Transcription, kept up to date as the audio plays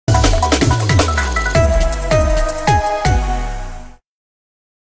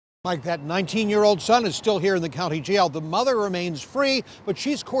Like that 19-year-old son is still here in the county jail. The mother remains free, but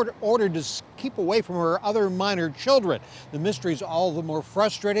she's court ordered to keep away from her other minor children. The mystery's all the more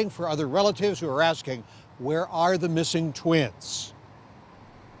frustrating for other relatives who are asking, where are the missing twins?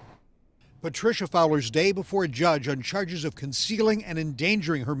 Patricia Fowler's day before a judge on charges of concealing and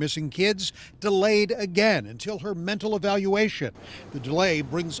endangering her missing kids delayed again until her mental evaluation. The delay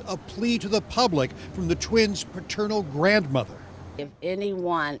brings a plea to the public from the twins' paternal grandmother. If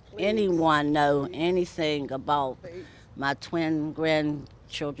anyone know anything about my twin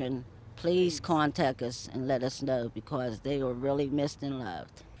grandchildren, please contact us and let us know, because they were really missed and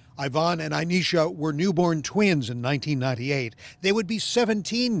loved. Yvonne and Anisha were newborn twins in 1998. They would be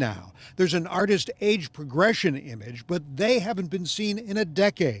 17 now. There's an artist age progression image, but they haven't been seen in a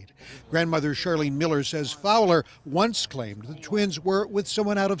decade. Grandmother Charlene Miller says Fowler once claimed the twins were with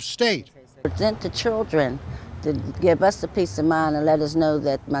someone out of state. Present the children to give us the peace of mind and let us know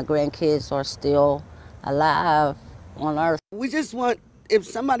that my grandkids are still alive on earth. We just want, if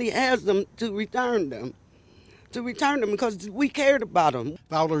somebody has them, to return them. Because we cared about them.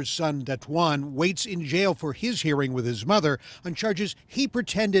 Fowler's son, Datwan, waits in jail for his hearing with his mother on charges he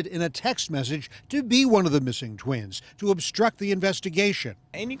pretended in a text message to be one of the missing twins to obstruct the investigation.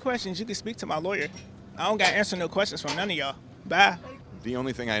 Any questions, you can speak to my lawyer. I don't got to answer no questions from none of y'all. Bye. The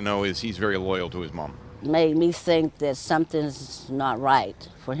only thing I know is he's very loyal to his mom. Made me think that something's not right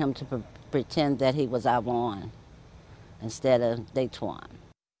for him to pretend that he was Yvonne instead of Datwan.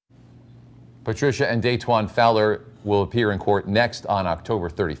 Patricia and Datwan Fowler will appear in court next on October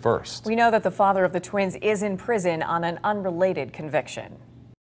 31st. We know that the father of the twins is in prison on an unrelated conviction.